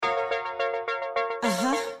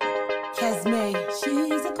Esme,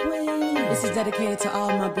 she's a queen. This is dedicated to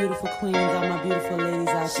all my beautiful queens, all my beautiful ladies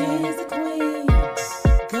out there. She's a queen.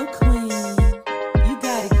 Go queen. You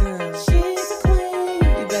got it, girl. She's a queen.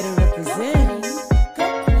 You better represent.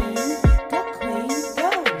 Go queen. Go queen.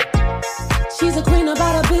 Go. She's a queen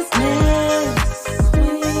about her business.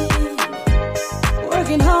 Queen.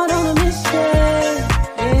 Working hard on a mission.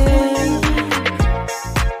 Yeah.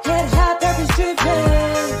 Head high, purpose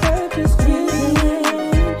driven. Purpose driven.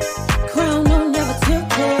 Crown no never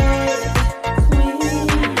tilted. Queen.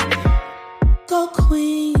 Go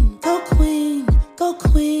queen. Go queen. Go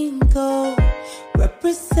queen. Go.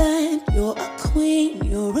 Represent. You're a queen.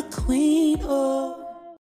 You're a queen. Oh.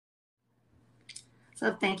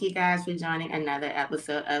 So thank you guys for joining another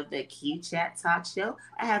episode of the Q Chat Talk Show.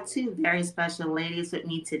 I have two very special ladies with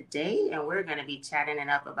me today, and we're going to be chatting it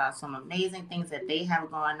up about some amazing things that they have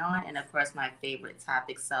going on, and of course, my favorite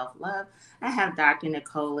topic, self-love. I have Dr.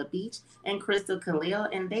 Nicole Beach and Crystal Khalil,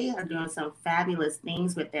 and they are doing some fabulous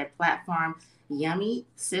things with their platform, Yummy,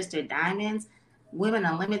 Sister Diamonds, Women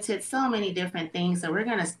Unlimited, so many different things. So we're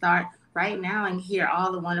going to start right now and hear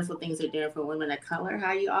all the wonderful things they're doing for women of color. How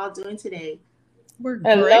are you all doing today? We're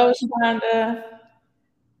Hello, Shonda.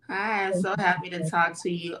 Hi, I'm so happy to talk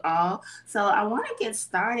to you all. So I want to get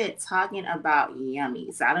started talking about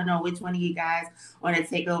Yummy. So I don't know which one of you guys want to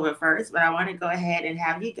take over first, but I want to go ahead and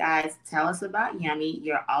have you guys tell us about Yummy,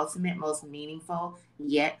 your ultimate, most meaningful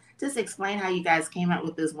yet. Just explain how you guys came up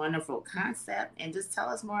with this wonderful concept and just tell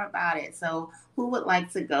us more about it. So who would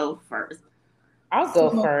like to go first? I'll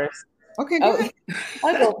go first. Okay, go ahead.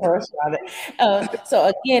 I'll go first, Robert.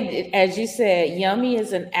 So again, as you said, Yummy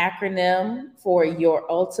is an acronym for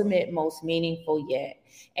your ultimate, most meaningful yet.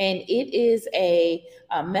 And it is a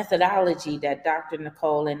methodology that Dr.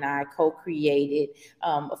 Nicole and I co-created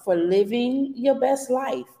for living your best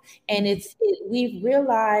life. And we've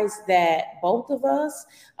realized that both of us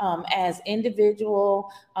as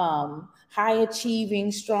individual, high-achieving,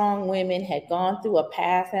 strong women had gone through a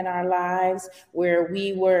path in our lives where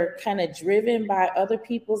we were kind of driven by other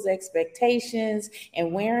people's expectations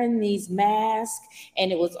and wearing these masks.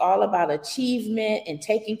 And it was all about achievement and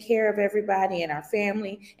taking care of everybody in our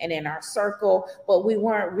family and in our circle. But we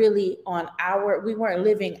weren't really we weren't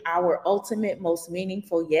living our ultimate, most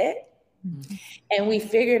meaningful yet. Mm-hmm. And we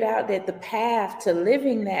figured out that the path to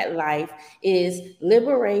living that life is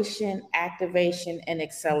liberation, activation, and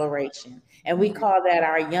acceleration. And we call that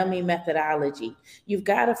our Yummy methodology. You've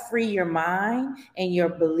got to free your mind and your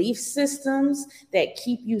belief systems that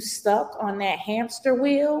keep you stuck on that hamster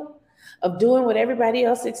wheel of doing what everybody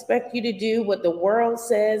else expects you to do, what the world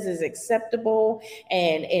says is acceptable,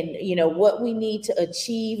 and you know what we need to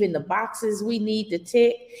achieve in the boxes we need to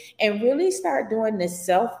tick, and really start doing this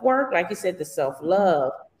self-work, like you said, the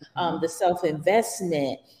self-love, the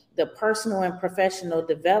self-investment, the personal and professional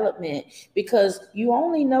development, because you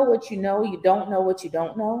only know what you know, you don't know what you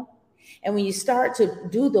don't know. And when you start to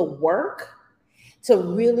do the work to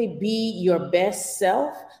really be your best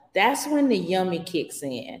self, that's when the Yummy kicks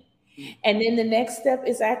in. And then the next step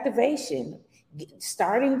is activation,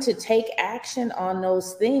 starting to take action on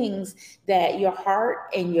those things that your heart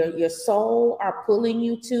and your soul are pulling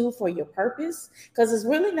you to for your purpose, because it's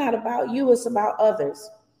really not about you, it's about others,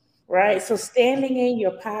 right? So standing in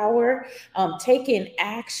your power, taking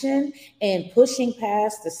action and pushing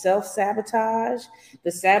past the self-sabotage,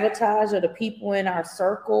 the sabotage of the people in our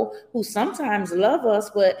circle who sometimes love us,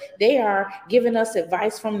 but they are giving us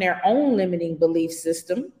advice from their own limiting belief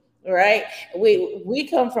system. Right. We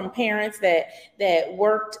come from parents that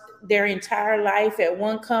worked their entire life at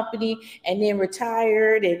one company and then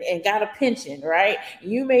retired and got a pension. Right.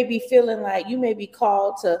 You may be feeling like you may be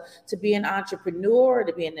called to be an entrepreneur,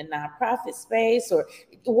 to be in the nonprofit space, or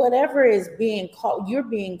whatever is being called, you're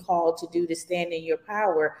being called to do to stand in your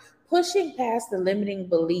power, pushing past the limiting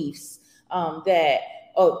beliefs that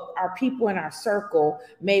our people in our circle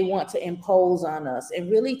may want to impose on us,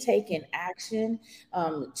 and really taking action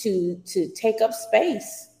to take up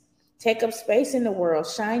space in the world,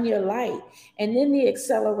 shine your light. And then the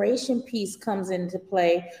acceleration piece comes into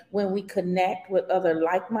play when we connect with other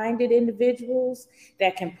like-minded individuals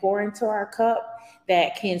that can pour into our cup,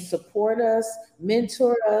 that can support us,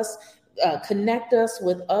 mentor us, connect us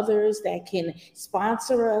with others that can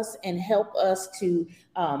sponsor us and help us to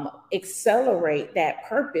accelerate that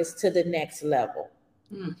purpose to the next level.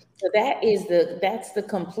 So that's the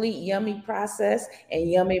complete Yummy process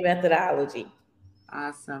and Yummy methodology.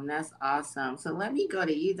 Awesome. That's awesome. So let me go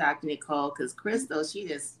to you, Dr. Nicole, because Crystal, she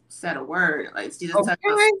just said a word. Like she just talked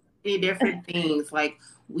about many different things. Like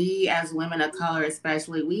we as women of color,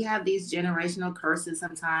 especially, we have these generational curses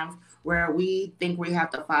sometimes where we think we have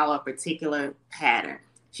to follow a particular pattern.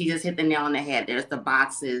 She just hit the nail on the head. There's the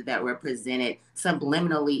boxes that were presented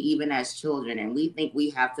subliminally, even as children, and we think we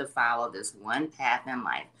have to follow this one path in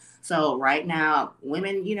life. So right now,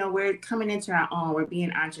 women, we're coming into our own. We're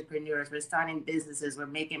being entrepreneurs. We're starting businesses. We're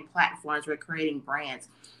making platforms. We're creating brands.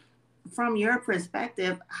 From your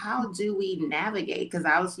perspective, how do we navigate? Because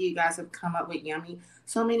obviously you guys have come up with Yummy.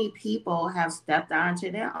 So many people have stepped out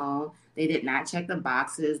into their own. They did not check the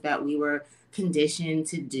boxes that we were conditioned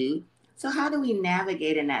to do. So how do we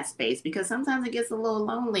navigate in that space? Because sometimes it gets a little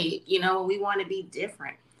lonely, we want to be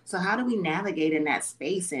different. So how do we navigate in that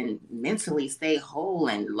space and mentally stay whole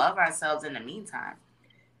and love ourselves in the meantime?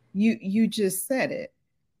 You just said it.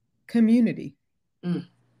 Community. Mm.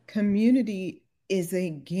 Community is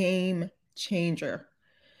a game changer.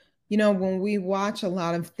 When we watch a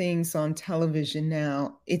lot of things on television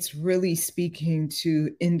now, it's really speaking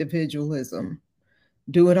to individualism.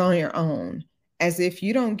 Do it on your own, as if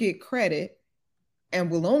you don't get credit and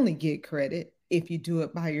will only get credit if you do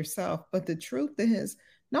it by yourself. But the truth is,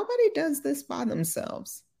 nobody does this by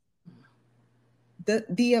themselves.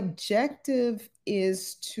 The objective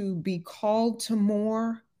is to be called to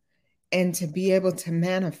more and to be able to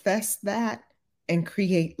manifest that and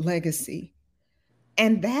create legacy.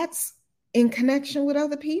 And that's in connection with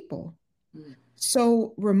other people. Mm.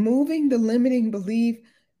 So removing the limiting belief,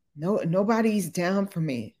 nobody's down for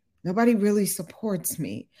me. Nobody really supports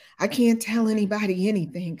me. I can't tell anybody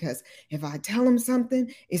anything because if I tell them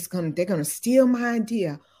something, they're gonna steal my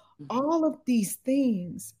idea. Mm-hmm. All of these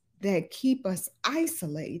things that keep us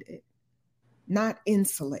isolated, not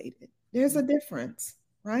insulated. There's a difference,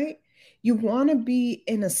 right? You want to be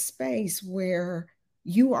in a space where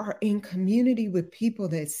you are in community with people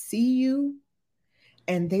that see you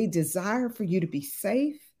and they desire for you to be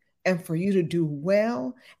safe and for you to do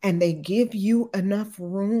well. And they give you enough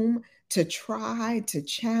room to try, to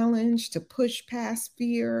challenge, to push past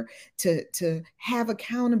fear, to have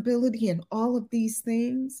accountability and all of these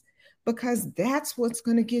things, because that's what's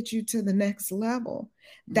going to get you to the next level.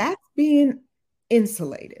 That's being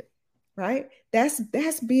insulated. Right?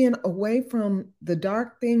 That's being away from the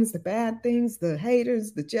dark things, the bad things, the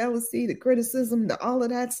haters, the jealousy, the criticism, all of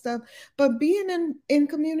that stuff. But being in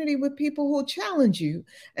community with people who challenge you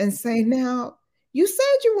and say, now, you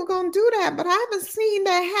said you were going to do that, but I haven't seen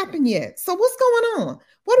that happen yet. So what's going on?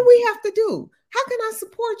 What do we have to do? How can I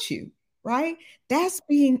support you? Right? That's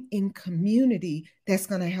being in community that's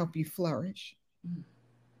going to help you flourish. Mm-hmm.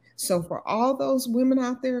 So for all those women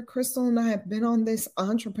out there, Crystal and I have been on this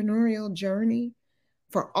entrepreneurial journey.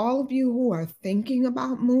 For all of you who are thinking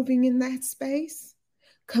about moving in that space,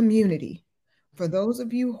 community. For those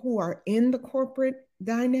of you who are in the corporate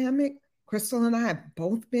dynamic, Crystal and I have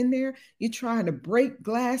both been there. You're trying to break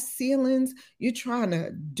glass ceilings. You're trying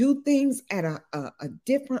to do things at a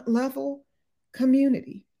different level.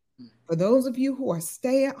 Community. For those of you who are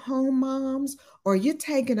stay-at-home moms, or you're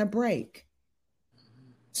taking a break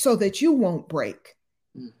so that you won't break.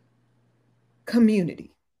 Mm.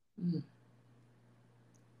 Community. Mm.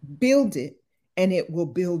 Build it and it will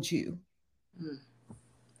build you. Mm.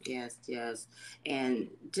 Yes. And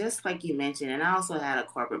just like you mentioned, and I also had a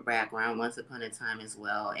corporate background once upon a time as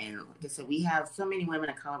well. And like I said, we have so many women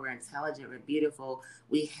of color. We're intelligent, we're beautiful.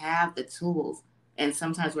 We have the tools. And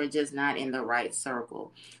sometimes we're just not in the right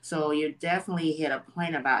circle. So you definitely hit a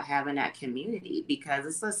point about having that community,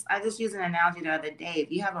 because I just used an analogy the other day.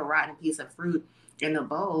 If you have a rotten piece of fruit in the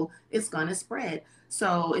bowl, it's going to spread.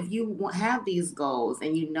 So if you have these goals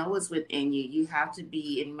and you know it's within you, you have to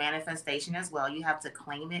be in manifestation as well. You have to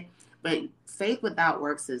claim it. But faith without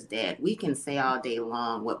works is dead. We can say all day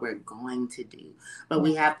long what we're going to do, but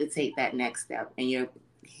we have to take that next step. And you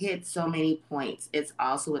hit so many points. It's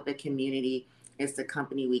also with the community. It's the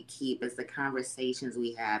company we keep. It's the conversations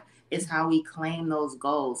we have. It's how we claim those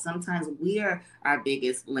goals. Sometimes we are our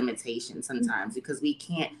biggest limitation sometimes, because we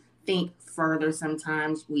can't think further.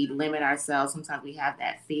 Sometimes we limit ourselves. Sometimes we have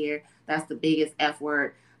that fear. That's the biggest F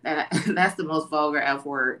word. That's the most vulgar F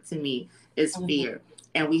word to me, is fear.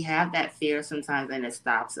 And we have that fear sometimes, and it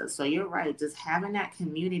stops us. So you're right. Just having that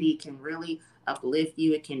community can really uplift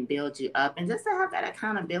you. It can build you up. And just to have that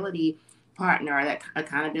accountability partner, or that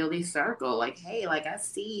accountability circle, like, hey, like, I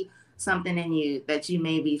see something in you that you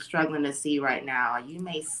may be struggling to see right now. You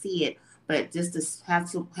may see it, but just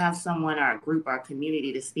to have someone, or a group, or a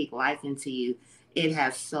community to speak life into you, it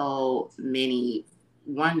has so many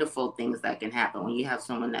wonderful things that can happen when you have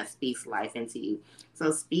someone that speaks life into you.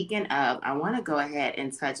 So speaking of, I want to go ahead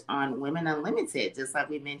and touch on Women Unlimited, just like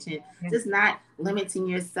we mentioned, just not limiting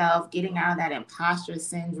yourself, getting out of that imposter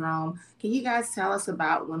syndrome. Can you guys tell us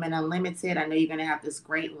about Women Unlimited? I know you're going to have this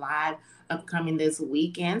great live upcoming this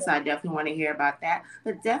weekend, so I definitely want to hear about that.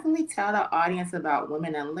 But definitely tell the audience about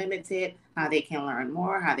Women Unlimited, how they can learn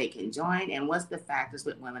more, how they can join, and what's the factors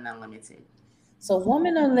with Women Unlimited. So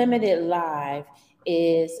Women Unlimited Live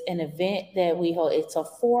is an event that we hold. It's a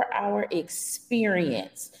 4-hour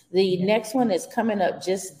experience. The next one is coming up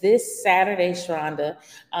just this Saturday, Shonda.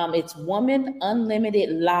 It's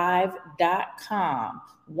womanunlimitedlive.com.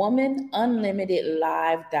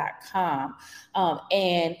 Womanunlimitedlive.com.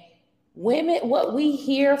 And women, what we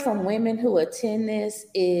hear from women who attend this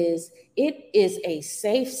is it is a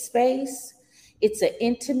safe space. It's an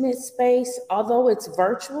intimate space. Although it's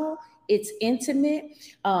virtual, it's intimate.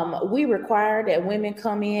 We require that women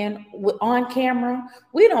come in on camera.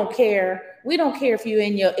 We don't care. We don't care if you're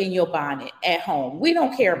in your bonnet at home. We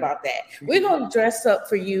don't care about that. We're going to dress up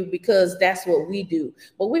for you because that's what we do.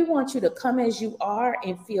 But we want you to come as you are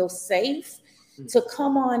and feel safe, to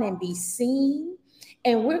come on and be seen.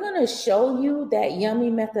 And we're going to show you that yummy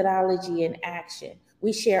methodology in action.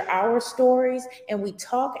 We share our stories and we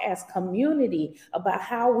talk as community about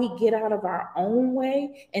how we get out of our own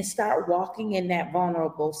way and start walking in that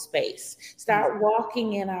vulnerable space, start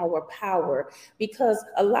walking in our power. Because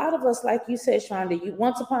a lot of us, like you said, Shonda,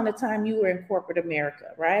 once upon a time you were in corporate America,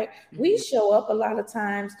 right? We show up a lot of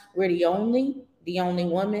times, we're the only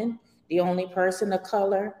woman, the only person of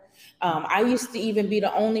color. I used to even be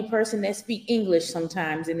the only person that speak English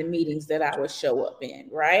sometimes in the meetings that I would show up in,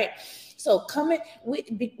 right? So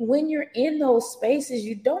when you're in those spaces,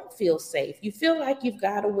 you don't feel safe. You feel like you've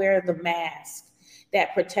got to wear the mask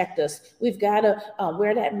that protect us. We've got to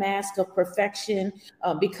wear that mask of perfection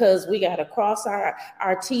because we got to cross our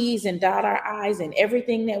T's and dot our I's in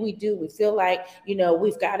everything that we do. We feel like,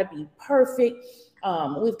 we've got to be perfect.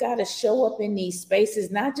 We've got to show up in these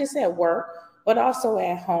spaces, not just at work, but also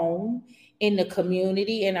at home, in the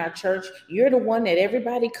community, in our church. You're the one that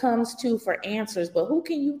everybody comes to for answers, but who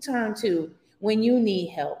can you turn to when you need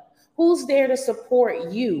help? Who's there to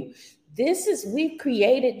support you? We've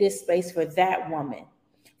created this space for that woman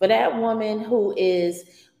who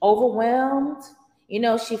is overwhelmed.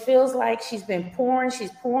 She feels like she's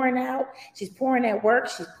pouring out, she's pouring at work,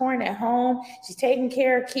 she's pouring at home, she's taking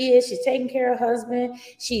care of kids, she's taking care of husband,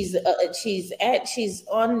 she's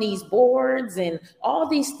on these boards and all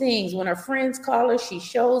these things. When her friends call her, she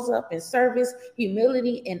shows up in service,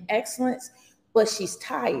 humility, and excellence, but she's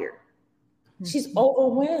tired. She's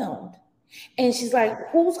overwhelmed. And she's like,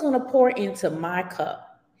 who's going to pour into my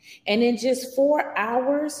cup? And in just 4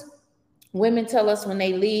 hours, women tell us when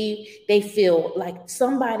they leave, they feel like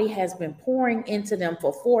somebody has been pouring into them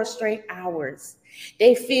for 4 straight hours.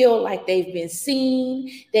 They feel like they've been seen.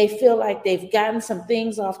 They feel like they've gotten some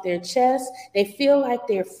things off their chest. They feel like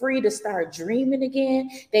they're free to start dreaming again.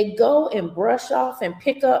 They go and brush off and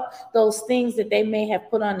pick up those things that they may have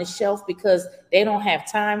put on the shelf because they don't have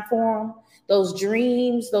time for them. Those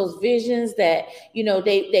dreams, those visions that,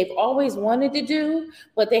 they've always wanted to do,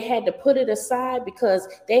 but they had to put it aside because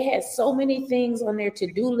they had so many things on their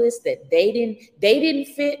to-do list that they didn't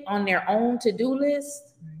fit on their own to-do list.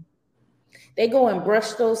 They go and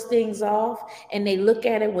brush those things off and they look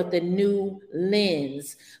at it with a new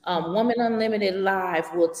lens. Woman Unlimited Live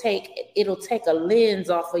it'll take a lens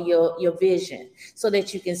off of your vision so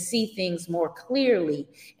that you can see things more clearly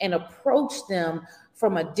and approach them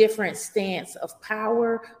from a different stance of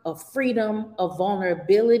power, of freedom, of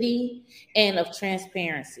vulnerability, and of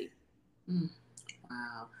transparency.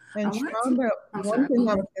 Wow. And Shonda, one thing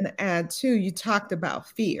I was going to add too, you talked about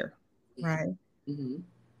fear, right? Mm-hmm.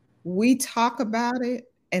 We talk about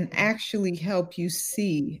it and actually help you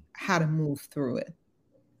see how to move through it.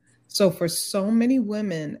 So for so many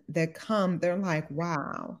women that come, they're like,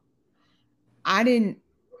 wow, I didn't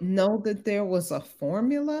know that there was a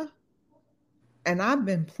formula. And I've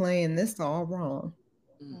been playing this all wrong.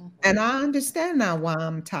 Mm-hmm. And I understand now why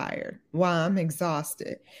I'm tired, why I'm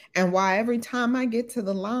exhausted, and why every time I get to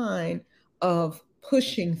the line of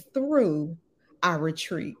pushing through, I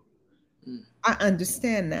retreat. Mm-hmm. I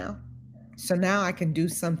understand now. So now I can do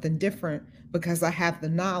something different because I have the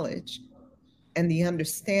knowledge and the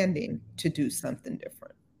understanding to do something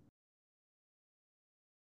different.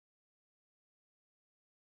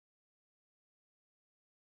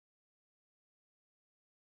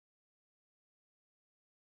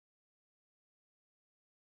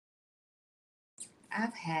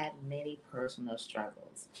 I've had many personal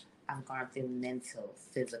struggles. I've gone through mental,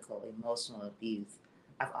 physical, emotional abuse.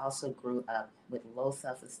 I've also grew up with low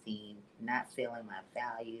self-esteem, not feeling my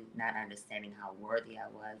value, not understanding how worthy I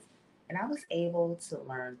was. And I was able to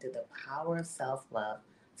learn through the power of self-love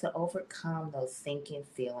to overcome those sinking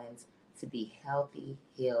feelings, to be healthy,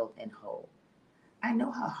 healed, and whole. I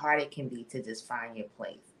know how hard it can be to just find your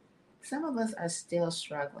place. Some of us are still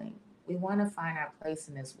struggling. We want to find our place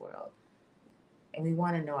in this world and we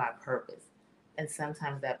want to know our purpose. And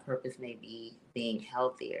sometimes that purpose may be being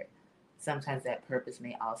healthier. Sometimes that purpose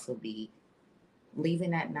may also be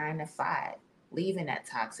leaving that 9 to 5, leaving that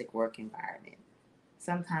toxic work environment.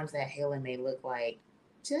 Sometimes that healing may look like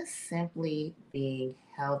just simply being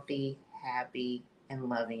healthy, happy, and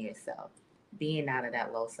loving yourself, being out of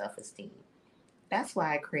that low self esteem. That's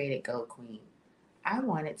why I created Go Queen. I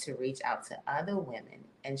wanted to reach out to other women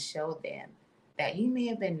and show them that you may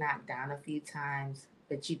have been knocked down a few times,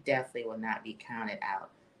 but you definitely will not be counted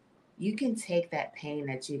out. You can take that pain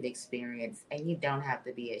that you've experienced and you don't have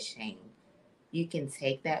to be ashamed. You can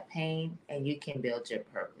take that pain and you can build your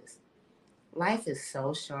purpose. Life is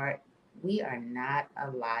so short. We are not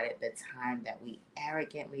allotted the time that we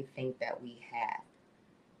arrogantly think that we have.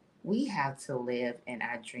 We have to live in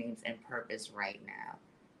our dreams and purpose right now.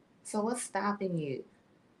 So, what's stopping you?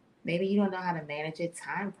 Maybe you don't know how to manage your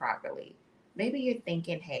time properly. Maybe you're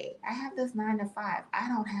thinking, hey, I have this 9 to 5. I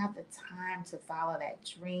don't have the time to follow that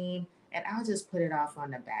dream, and I'll just put it off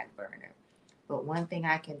on the back burner. But one thing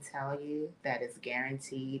I can tell you that is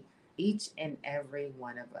guaranteed, each and every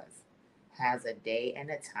one of us has a day and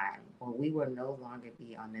a time when we will no longer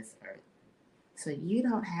be on this earth. So you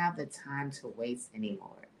don't have the time to waste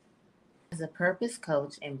anymore. As a purpose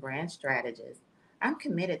coach and brand strategist, I'm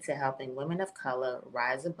committed to helping women of color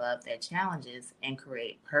rise above their challenges and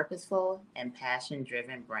create purposeful and passion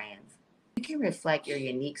driven brands. You can reflect your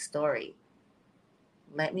unique story.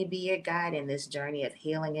 Let me be your guide in this journey of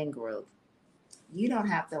healing and growth. You don't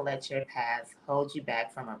have to let your past hold you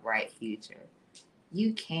back from a bright future.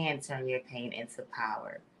 You can turn your pain into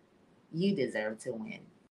power. You deserve to win.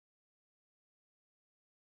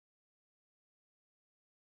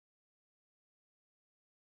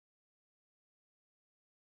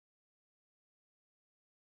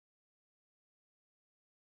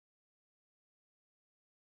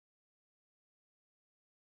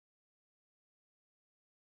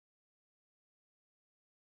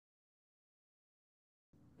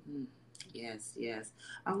 Mm, yes, yes.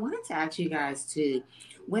 I wanted to ask you guys too.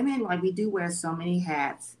 Women, like we do wear so many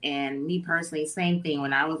hats, and me personally, same thing.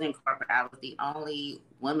 When I was in corporate, I was the only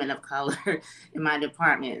woman of color in my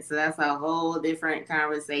department. So that's a whole different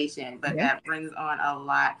conversation, but Yeah. that brings on a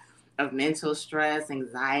lot of mental stress,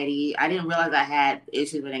 anxiety. I didn't realize I had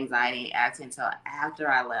issues with anxiety actually until after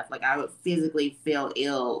I left. Like I would physically feel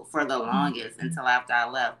ill for the longest until after I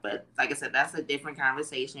left. But like I said, that's a different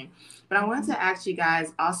conversation. But I wanted to ask you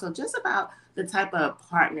guys also just about the type of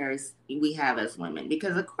partners we have as women,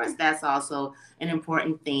 because of course that's also an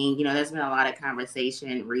important thing. You know, there's been a lot of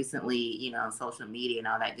conversation recently, you know, on social media and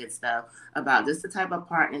all that good stuff about just the type of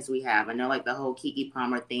partners we have. I know like the whole Kiki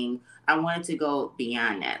Palmer thing. I wanted to go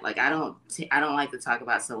beyond that. Like I don't like to talk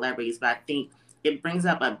about celebrities, but I think it brings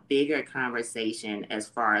up a bigger conversation as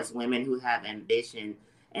far as women who have ambition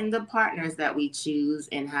and the partners that we choose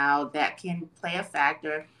and how that can play a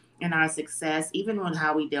factor in our success, even with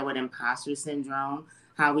how we deal with imposter syndrome,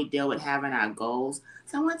 how we deal with having our goals.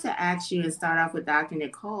 So I want to ask you and start off with Dr.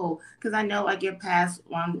 Nicole, because I know like your past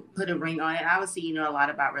one put a ring on it. Obviously, you know a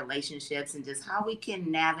lot about relationships and just how we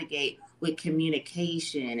can navigate with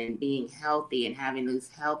communication and being healthy and having those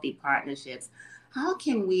healthy partnerships. How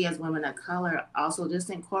can we as women of color also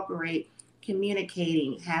just incorporate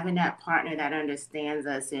communicating, having that partner that understands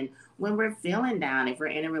us, and when we're feeling down, if we're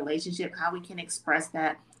in a relationship, how we can express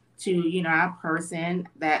that to our person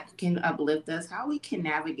that can uplift us, how we can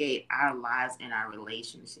navigate our lives and our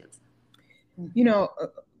relationships. You know,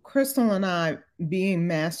 Crystal and I, being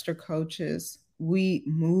master coaches, we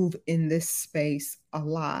move in this space a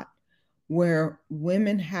lot where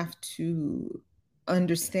women have to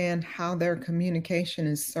understand how their communication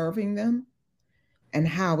is serving them and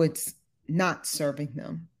how it's not serving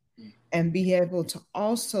them, and be able to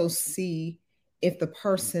also see if the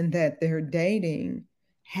person that they're dating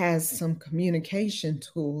has some communication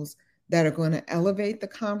tools that are going to elevate the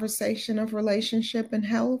conversation of relationship and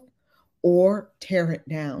health or tear it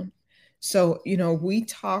down. So, you know, we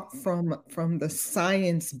talk from the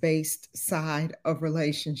science-based side of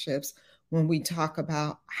relationships when we talk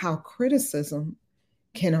about how criticism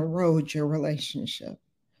can erode your relationship,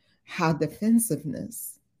 how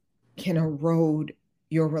defensiveness can erode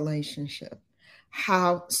your relationship,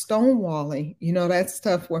 how stonewalling, you know, that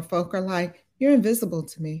stuff where folk are like, you're invisible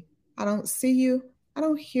to me. I don't see you. I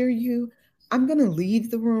don't hear you. I'm going to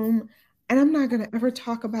leave the room and I'm not going to ever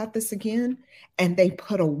talk about this again. And they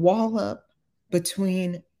put a wall up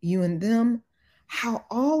between you and them. How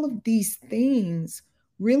all of these things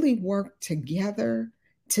really work together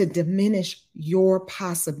to diminish your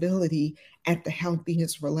possibility at the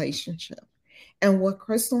healthiest relationship. And what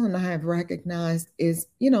Crystal and I have recognized is,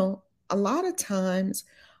 a lot of times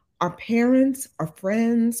our parents, our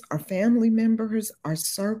friends, our family members, our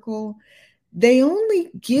circle, they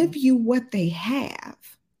only give you what they have,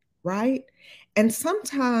 right? And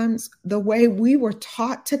sometimes the way we were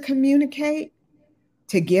taught to communicate,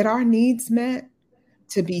 to get our needs met,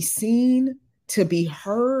 to be seen, to be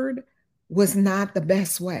heard, was not the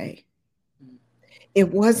best way.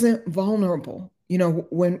 It wasn't vulnerable.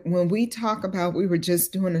 When we talk about, we were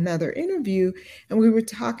just doing another interview and we were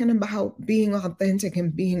talking about being authentic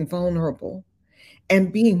and being vulnerable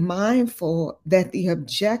and being mindful that the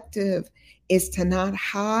objective is to not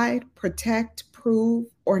hide, protect, prove,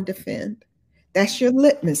 or defend. That's your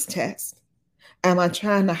litmus test. Am I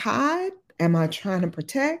trying to hide? Am I trying to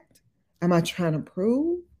protect? Am I trying to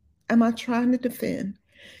prove? Am I trying to defend?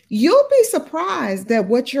 You'll be surprised that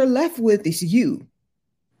what you're left with is you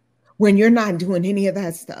when you're not doing any of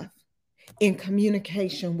that stuff in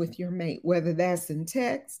communication with your mate, whether that's in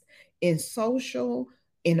text, in social,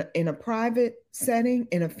 in a private setting,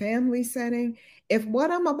 in a family setting. If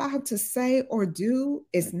what I'm about to say or do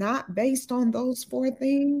is not based on those four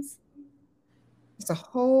things, it's a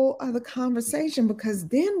whole other conversation, because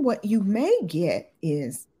then what you may get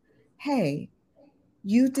is, hey,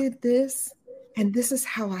 you did this, and this is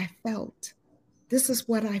how I felt. This is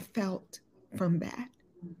what I felt from that.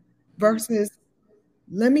 Versus,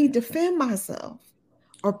 let me defend myself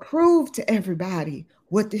or prove to everybody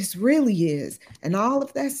what this really is. And all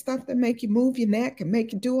of that stuff that make you move your neck and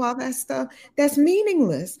make you do all that stuff, that's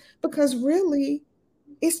meaningless, because really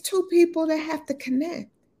it's two people that have to connect.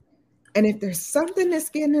 And if there's something that's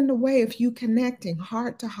getting in the way of you connecting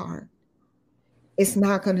heart to heart, it's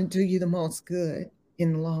not going to do you the most good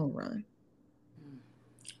in the long run.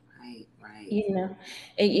 Right.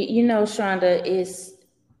 Shonda, it's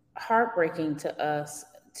heartbreaking to us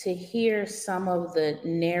to hear some of the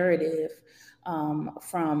narrative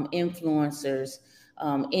from influencers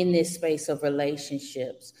in this space of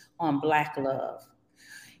relationships on Black love.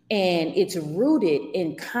 And it's rooted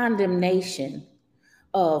in condemnation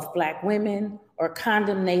of Black women or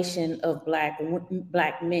condemnation of Black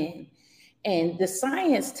men. And the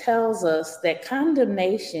science tells us that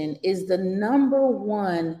condemnation is the number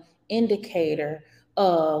one indicator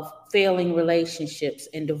of failing relationships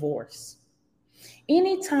and divorce.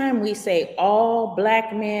 Anytime we say all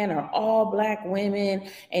Black men or all Black women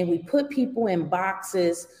and we put people in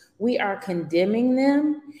boxes, we are condemning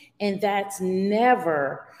them, and that's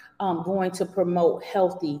never going to promote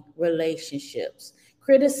healthy relationships.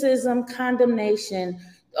 Criticism, condemnation,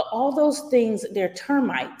 all those things, they're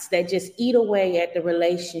termites that just eat away at the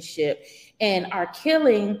relationship and are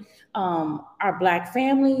killing our Black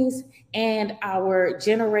families and our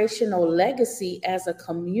generational legacy as a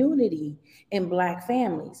community in Black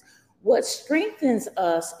families. What strengthens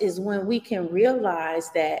us is when we can realize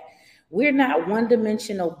that we're not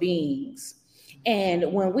one-dimensional beings.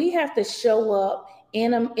 And when we have to show up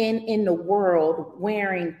in the world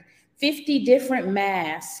wearing 50 different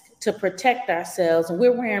masks to protect ourselves, and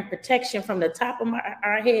we're wearing protection from the top of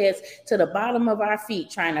our heads to the bottom of our feet,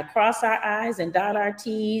 trying to cross our I's and dot our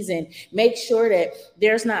T's and make sure that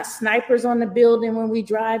there's not snipers on the building when we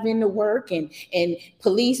drive into work, and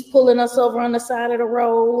police pulling us over on the side of the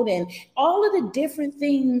road, and all of the different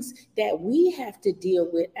things that we have to deal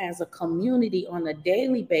with as a community on a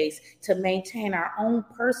daily basis to maintain our own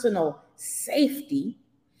personal safety.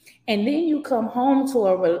 And then you come home to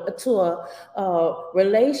a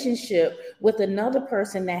relationship with another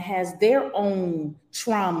person that has their own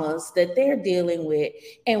traumas that they're dealing with,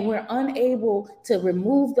 and we're unable to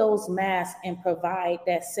remove those masks and provide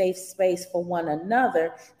that safe space for one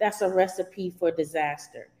another. That's a recipe for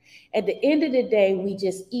disaster. At the end of the day, we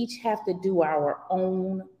just each have to do our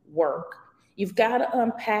own work. You've got to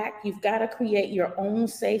unpack. You've got to create your own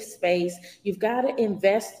safe space. You've got to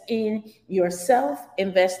invest in yourself,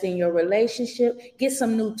 invest in your relationship, get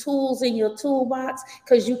some new tools in your toolbox,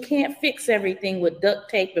 because you can't fix everything with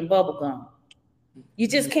duct tape and bubble gum. You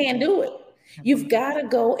just can't do it. You've got to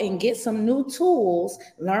go and get some new tools,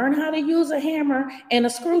 learn how to use a hammer and a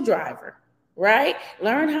screwdriver, right?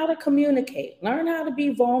 Learn how to communicate, learn how to be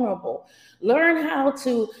vulnerable, learn how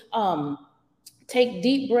to take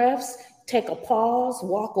deep breaths, take a pause,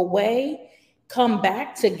 walk away, come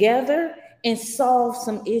back together, and solve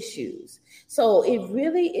some issues. So it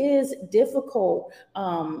really is difficult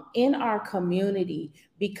in our community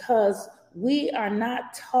because we are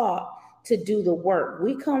not taught to do the work.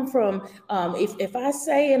 We come from, if I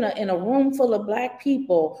say in a room full of Black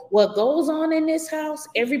people, what goes on in this house,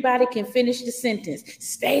 everybody can finish the sentence,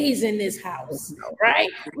 stays in this house, right?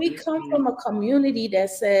 We come from a community that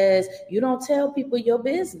says, you don't tell people your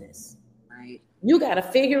business. Right. You got to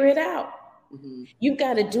figure it out. Mm-hmm. You've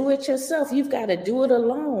got to do it yourself. You've got to do it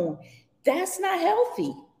alone. That's not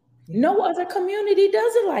healthy. No other community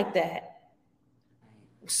does it like that.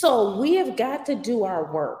 So we have got to do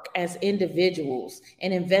our work as individuals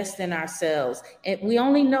and invest in ourselves. And we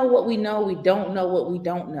only know what we know. We don't know what we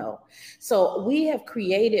don't know. So we have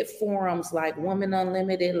created forums like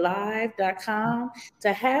womanunlimitedlive.com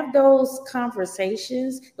to have those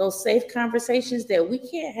conversations, those safe conversations that we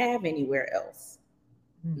can't have anywhere else.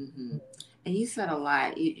 Mm-hmm. And you said a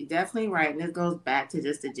lot. You're definitely right. And this goes back to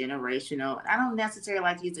just the generational. I don't necessarily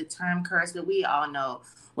like to use the term curse, but we all know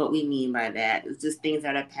what we mean by that. It's just things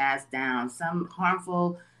that are passed down, some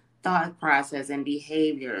harmful thought process and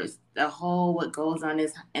behaviors. The whole what goes on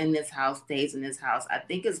in this house stays in this house. I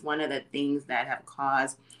think is one of the things that have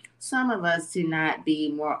caused some of us to not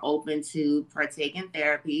be more open to partake in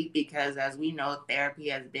therapy because, as we know, therapy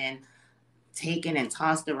has been taken and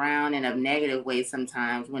tossed around in a negative way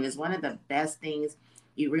sometimes, when it's one of the best things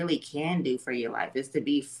you really can do for your life is to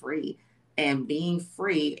be free. And being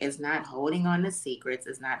free is not holding on to secrets,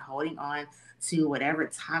 it's not holding on to whatever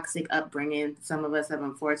toxic upbringing some of us have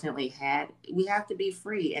unfortunately had. We have to be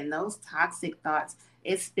free. And those toxic thoughts,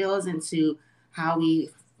 it spills into how we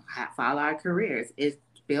follow our careers. It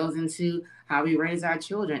spills into how we raise our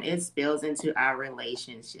children. It spills into our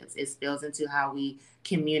relationships. It spills into how we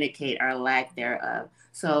communicate or lack thereof.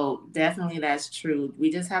 So definitely that's true. We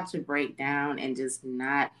just have to break down and just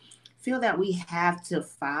not feel that we have to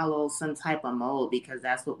follow some type of mold because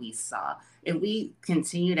that's what we saw. If we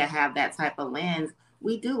continue to have that type of lens,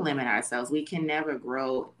 we do limit ourselves. We can never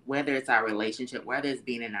grow, whether it's our relationship, whether it's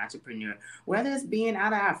being an entrepreneur, whether it's being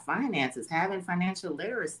out of our finances, having financial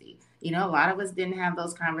literacy. You know, a lot of us didn't have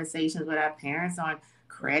those conversations with our parents on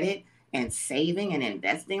credit and saving and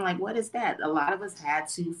investing. Like, what is that? A lot of us had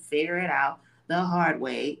to figure it out the hard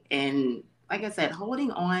way. And like I said, holding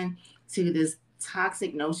on to this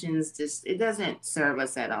toxic notions, just it doesn't serve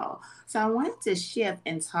us at all. So I wanted to shift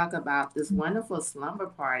and talk about this wonderful slumber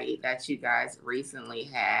party that you guys recently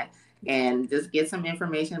had and just get some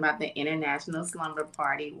information about the International Slumber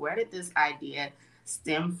Party. Where did this idea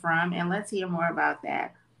stem from? And let's hear more about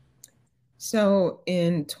that. So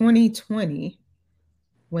in 2020,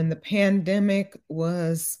 when the pandemic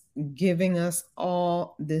was giving us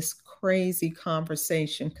all this crazy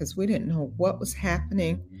conversation because we didn't know what was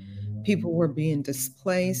happening, people were being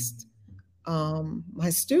displaced. My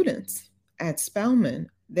students at Spelman,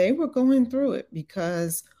 they were going through it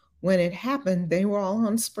because when it happened, they were all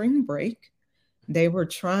on spring break. They were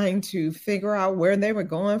trying to figure out where they were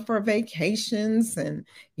going for vacations and,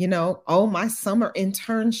 oh, my summer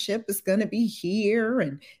internship is going to be here.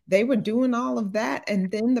 And they were doing all of that. And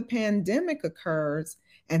then the pandemic occurs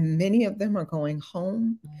and many of them are going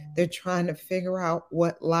home. They're trying to figure out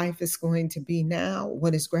what life is going to be now.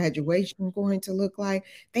 What is graduation going to look like?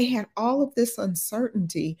 They had all of this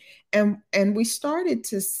uncertainty. And we started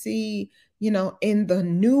to see, in the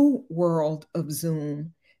new world of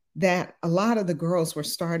Zoom, that a lot of the girls were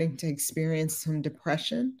starting to experience some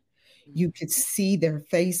depression. You could see their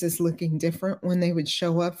faces looking different when they would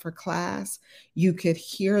show up for class. You could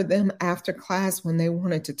hear them after class when they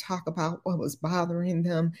wanted to talk about what was bothering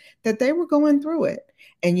them, that they were going through it.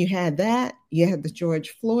 And you had that. You had the George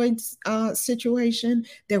Floyd situation.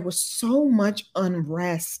 There was so much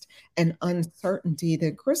unrest and uncertainty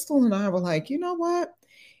that Crystal and I were like, you know what?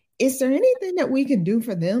 Is there anything that we can do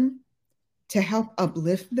for them to help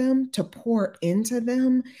uplift them, to pour into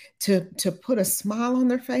them, to put a smile on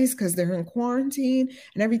their face because they're in quarantine?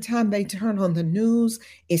 And every time they turn on the news,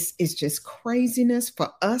 it's just craziness for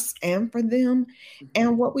us and for them.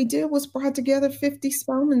 And what we did was brought together 50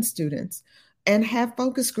 Spelman students and have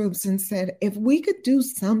focus groups and said, if we could do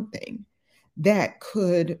something that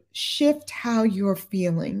could shift how you're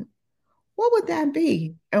feeling, what would that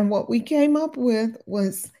be? And what we came up with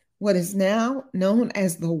was what is now known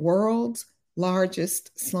as the world's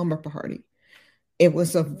largest slumber party. It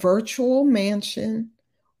was a virtual mansion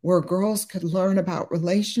where girls could learn about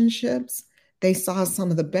relationships. They saw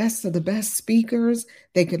some of the best speakers.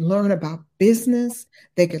 They could learn about business.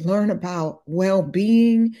 They could learn about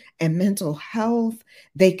well-being and mental health.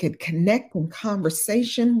 They could connect in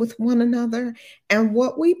conversation with one another. And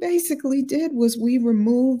what we basically did was we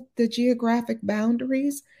removed the geographic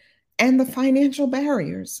boundaries and the financial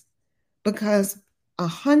barriers, because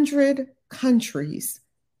 100 countries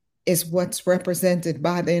is what's represented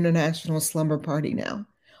by the International Slumber Party now.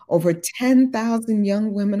 Over 10,000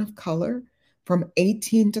 young women of color from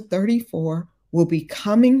 18 to 34 will be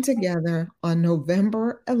coming together on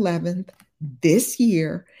November 11th this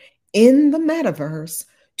year in the metaverse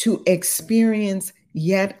to experience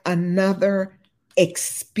yet another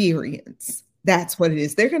experience. That's what it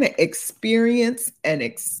is. They're going to experience an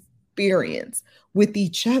experience with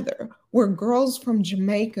each other, where girls from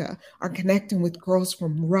Jamaica are connecting with girls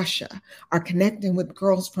from Russia, are connecting with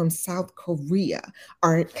girls from South Korea,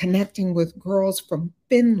 are connecting with girls from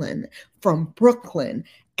Finland, from Brooklyn,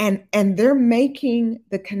 and they're making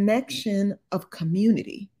the connection of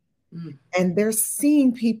community. And they're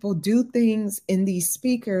seeing people do things in these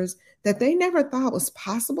speakers that they never thought was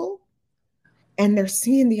possible. And they're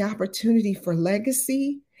seeing the opportunity for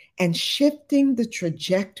legacy and shifting the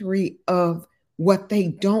trajectory of what they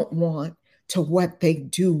don't want to what they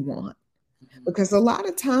do want. Because a lot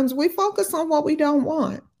of times we focus on what we don't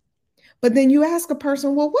want. But then you ask a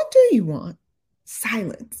person, well, what do you want?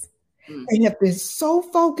 Silence. They have been so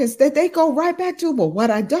focused that they go right back to, well, what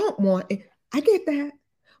I don't want. I get that.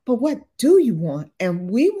 But what do you want? And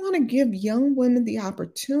we want to give young women the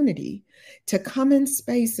opportunity to come in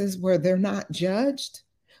spaces where they're not judged,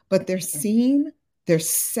 but they're seen, they're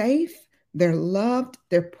safe, they're loved,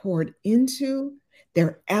 they're poured into,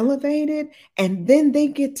 they're elevated, and then they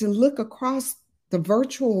get to look across the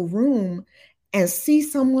virtual room and see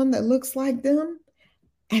someone that looks like them,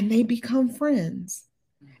 and they become friends,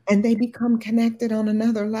 and they become connected on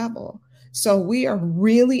another level. So we are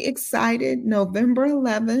really excited. November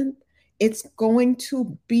 11th, it's going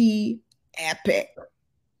to be epic.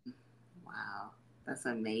 Wow, that's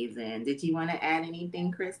amazing. Did you want to add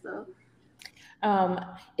anything, Crystal?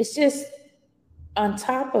 It's just on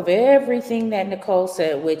top of everything that Nicole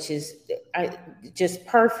said, which is just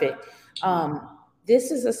perfect.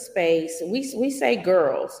 This is a space, we say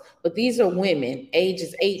girls, but these are women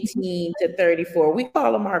ages 18 to 34. We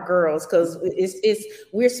call them our girls because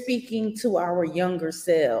we're speaking to our younger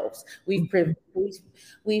selves. We've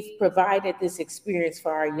provided this experience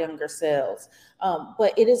for our younger selves.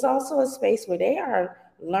 But it is also a space where they are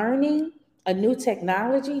learning a new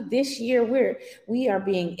technology. This year we are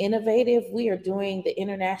being innovative. We are doing the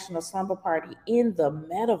International Slumber Party in the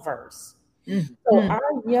metaverse. So our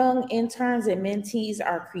young interns and mentees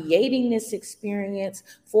are creating this experience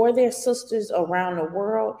for their sisters around the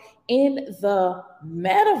world in the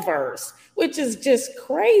metaverse, which is just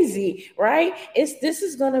crazy, right? This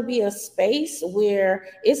is going to be a space where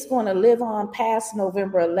it's going to live on past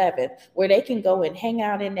November 11th, where they can go and hang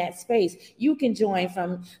out in that space. You can join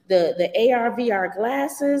from the AR, VR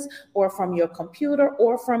glasses, or from your computer,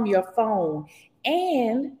 or from your phone.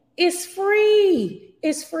 And it's free.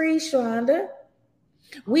 It's free, Shonda.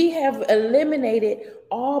 We have eliminated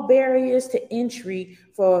all barriers to entry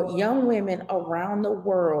for young women around the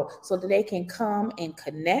world so that they can come and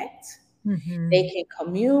connect. They can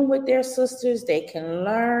commune with their sisters. They can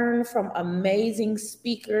learn from amazing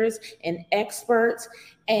speakers and experts.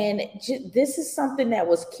 And this is something that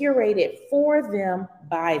was curated for them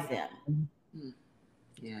by them.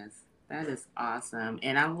 Yes, that is awesome.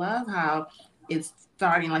 And I love how it's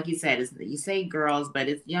starting, like you said, you say girls, but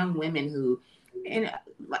it's young women who, and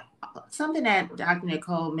like something that Dr.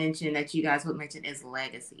 Nicole mentioned that you guys would mention is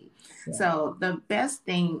legacy. Yeah. So the best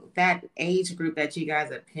thing, that age group that you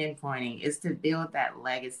guys are pinpointing, is to build that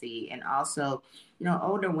legacy. And also,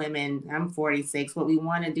 older women, I'm 46, what we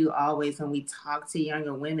want to do always when we talk to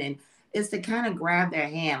younger women is to kind of grab their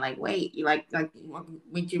hand, like, wait, you like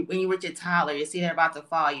when you're with your toddler, you see they're about to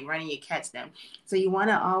fall, you run and you catch them. So you want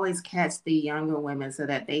to always catch the younger women so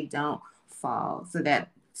that they don't fall, so that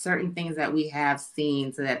certain things that we have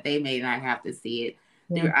seen, so that they may not have to see it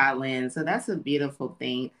through our lens. So that's a beautiful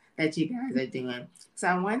thing that you guys are doing. So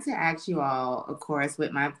I want to ask you all, of course,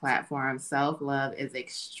 with my platform, self-love is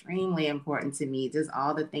extremely important to me. Just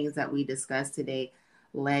all the things that we discussed today,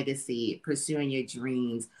 legacy, pursuing your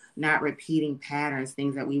dreams, not repeating patterns,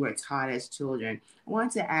 things that we were taught as children. I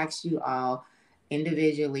want to ask you all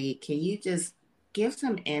individually, can you just give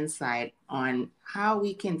some insight on how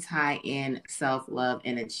we can tie in self-love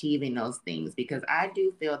and achieving those things? Because I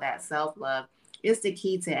do feel that self-love is the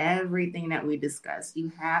key to everything that we discussed.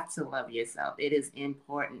 You have to love yourself. It is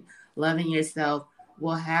important. Loving yourself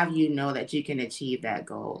will have you know that you can achieve that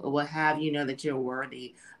goal. It will have you know that you're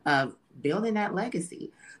worthy of building that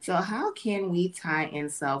legacy. So how can we tie in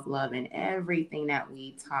self-love in everything that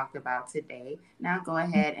we talked about today? Now go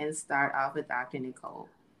ahead and start off with Dr. Nicole.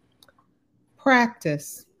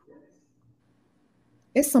 Practice.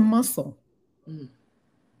 It's a muscle. Mm.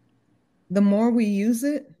 The more we use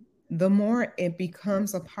it, the more it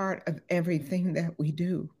becomes a part of everything that we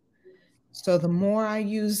do. So the more I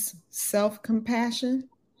use self compassion,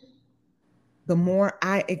 the more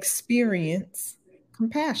I experience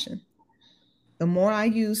compassion. The more I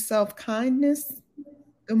use self kindness,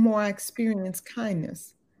 the more I experience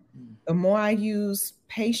kindness. Mm. The more I use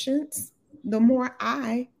patience, the more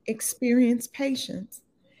I experience patience.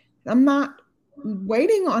 I'm not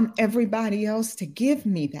waiting on everybody else to give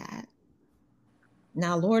me that.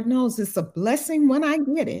 Now, Lord knows it's a blessing when I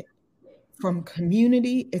get it from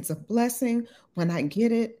community, it's a blessing when I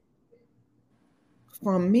get it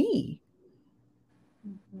from me.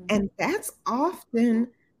 And that's often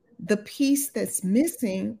the piece that's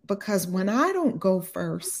missing because when I don't go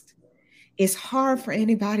first, it's hard for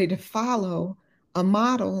anybody to follow a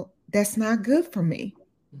model that's not good for me.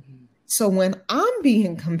 Mm-hmm. So when I'm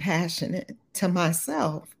being compassionate to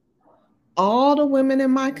myself, all the women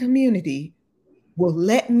in my community will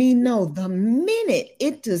let me know the minute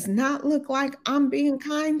it does not look like I'm being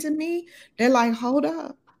kind to me, they're like, hold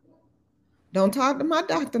up. Don't talk to my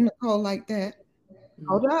Dr. Nicole like that. Mm.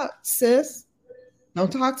 Hold up, sis.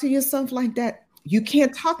 Don't talk to yourself like that. You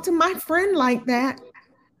can't talk to my friend like that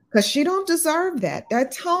because she don't deserve that.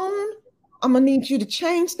 That tone, I'm gonna need you to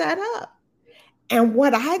change that up. And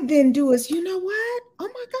what I then do is, you know what? Oh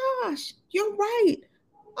my gosh, you're right.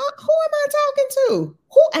 Who am I talking to?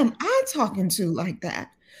 Who am I talking to like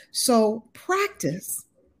that? So practice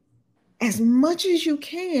as much as you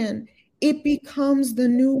can. It becomes the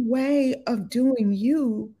new way of doing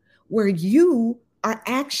you, where you are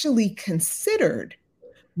actually considered,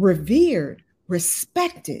 revered,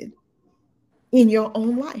 respected in your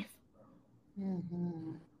own life.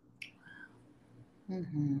 Mm-hmm.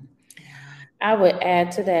 Mm-hmm. I would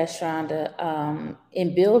add to that, Shonda,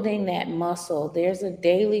 in building that muscle, there's a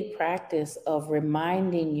daily practice of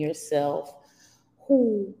reminding yourself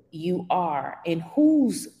who you are and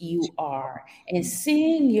whose you are, and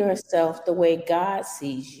seeing yourself the way God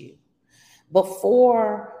sees you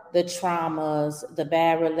before the traumas, the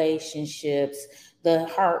bad relationships, the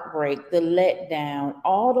heartbreak, the letdown,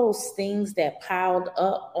 all those things that piled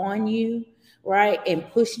up on you, right, and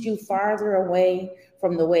pushed you farther away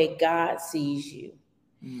from the way God sees you.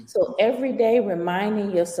 Mm. So every day,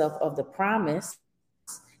 reminding yourself of the promise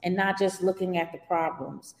and not just looking at the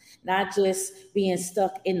problems, not just being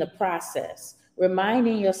stuck in the process,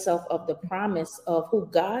 reminding yourself of the promise of who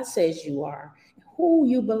God says you are, who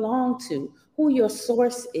you belong to, who your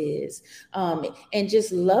source is, and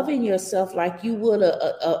just loving yourself like you would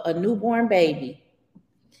a newborn baby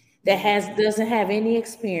that doesn't have any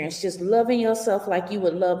experience, just loving yourself like you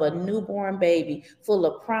would love a newborn baby, full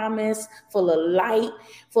of promise, full of light,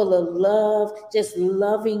 full of love, just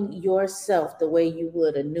loving yourself the way you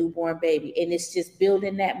would a newborn baby. And it's just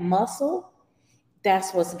building that muscle.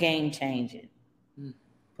 That's what's game changing. Mm.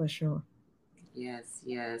 For sure. Yes,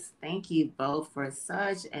 yes. Thank you both for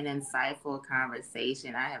such an insightful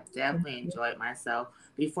conversation. I have definitely enjoyed myself.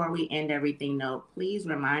 Before we end everything, though, please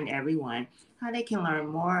remind everyone how they can learn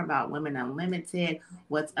more about Women Unlimited,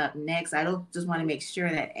 what's up next. I don't just want to make sure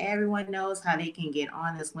that everyone knows how they can get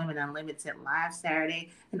on this Women Unlimited live Saturday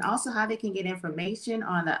and also how they can get information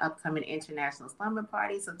on the upcoming International Slumber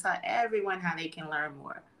Party. So tell everyone how they can learn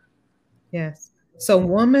more. Yes. So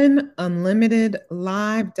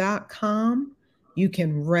womanunlimitedlive.com. You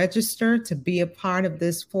can register to be a part of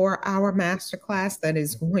this 4-hour masterclass that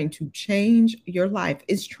is going to change your life.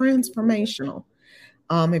 It's transformational.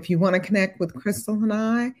 If you want to connect with Crystal and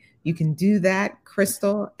I, you can do that.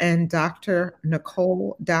 Crystal and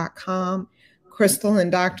drnicole.com. Crystal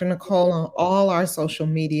and Dr. Nicole on all our social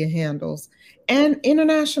media handles. And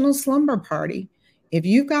International Slumber Party. If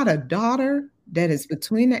you've got a daughter that is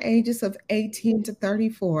between the ages of 18 to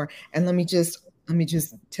 34, and let me just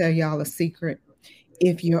tell y'all a secret.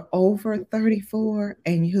 If you're over 34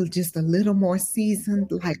 and you're just a little more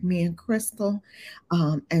seasoned, like me and Crystal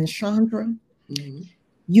and Chandra, Mm-hmm.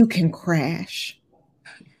 you can crash,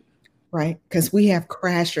 right? Because we have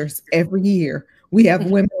crashers every year. We have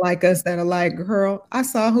women like us that are like, girl, I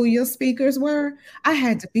saw who your speakers were. I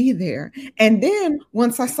had to be there. And then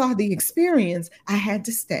once I saw the experience, I had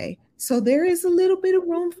to stay. So there is a little bit of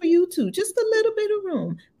room for you too, just a little bit of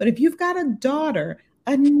room. But if you've got a daughter,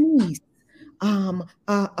 a niece, a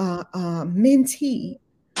mentee,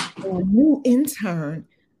 or a new intern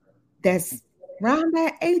that's around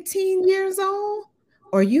that 18 years old,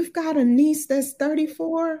 or you've got a niece that's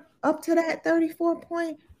 34, up to that 34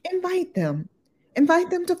 point, invite them. Invite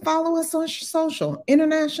them to follow us on social,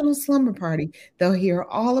 International Slumber Party. They'll hear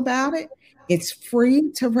all about it. It's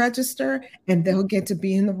free to register, and they'll get to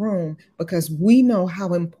be in the room because we know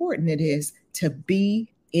how important it is to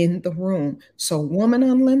be in the room. So, Woman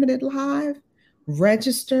Unlimited Live,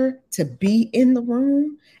 register to be in the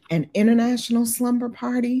room, and International Slumber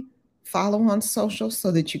Party. Follow on social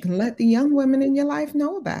so that you can let the young women in your life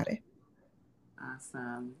know about it.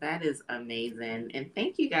 Awesome. That is amazing. And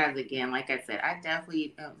thank you guys again. Like I said, I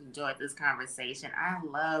definitely enjoyed this conversation. I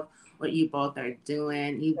love what you both are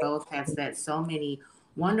doing. You both have said so many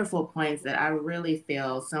wonderful points that I really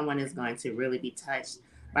feel someone is going to really be touched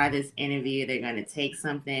by this interview. They're going to take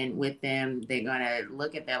something with them. They're going to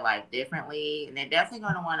look at their life differently. And they're definitely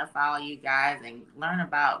going to want to follow you guys and learn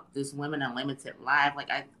about this Women Unlimited Live. Like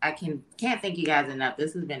I can't thank you guys enough.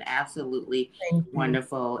 This has been absolutely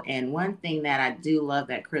wonderful. And one thing that I do love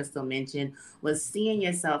that Crystal mentioned was seeing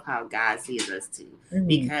yourself how God sees us too.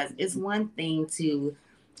 Because it's one thing to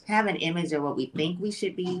have an image of what we think we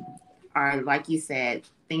should be, or like you said,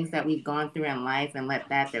 things that we've gone through in life and let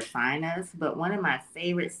that define us. But one of my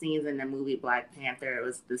favorite scenes in the movie Black Panther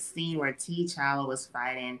was the scene where T'Challa was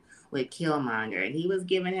fighting with Killmonger, and he was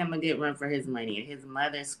giving him a good run for his money, and his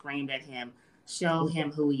mother screamed at him, "Show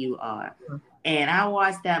him who you are." And I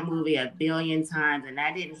watched that movie a billion times, and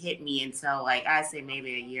that didn't hit me until, like I say,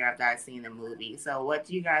 maybe a year after I've seen the movie. So what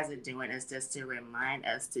you guys are doing is just to remind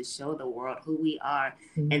us to show the world who we are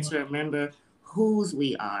and to remember whose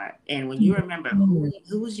we are. And when you remember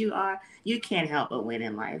whose you are, you can't help but win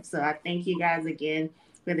in life. So I thank you guys again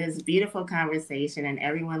for this beautiful conversation. And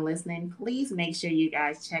everyone listening, please make sure you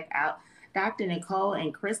guys check out Dr. Nicole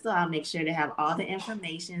and Crystal. I'll make sure to have all the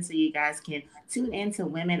information so you guys can tune in to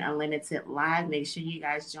Women Unlimited Live. Make sure you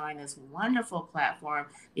guys join this wonderful platform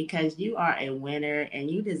because you are a winner and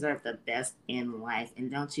you deserve the best in life. And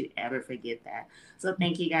don't you ever forget that. So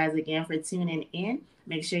thank you guys again for tuning in.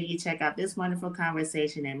 Make sure you check out this wonderful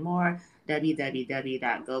conversation and more,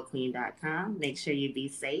 www.goqueen.com. Make sure you be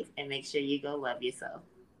safe and make sure you go love yourself.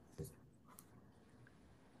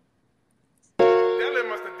 That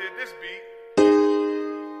must have did this beat.